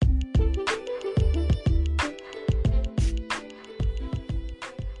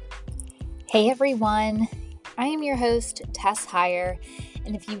Hey everyone, I am your host, Tess Heyer,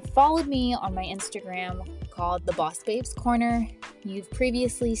 and if you've followed me on my Instagram called The Boss Babes Corner, you've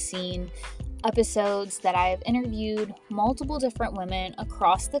previously seen episodes that I have interviewed multiple different women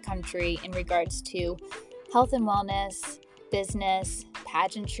across the country in regards to health and wellness, business,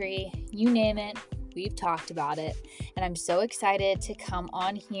 pageantry, you name it, we've talked about it. And I'm so excited to come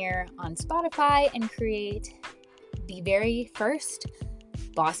on here on Spotify and create the very first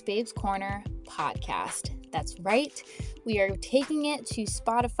Boss Babes Corner podcast. That's right. We are taking it to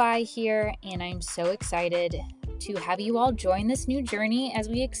Spotify here, and I'm so excited to have you all join this new journey as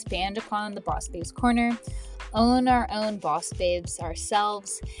we expand upon the Boss Babes Corner, own our own Boss Babes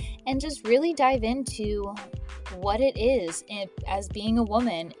ourselves, and just really dive into what it is as being a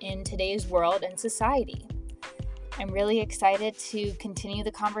woman in today's world and society. I'm really excited to continue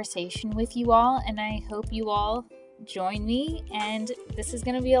the conversation with you all, and I hope you all join me, and this is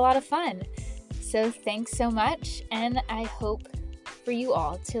going to be a lot of fun. So thanks so much, and I hope for you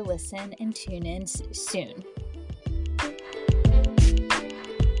all to listen and tune in soon.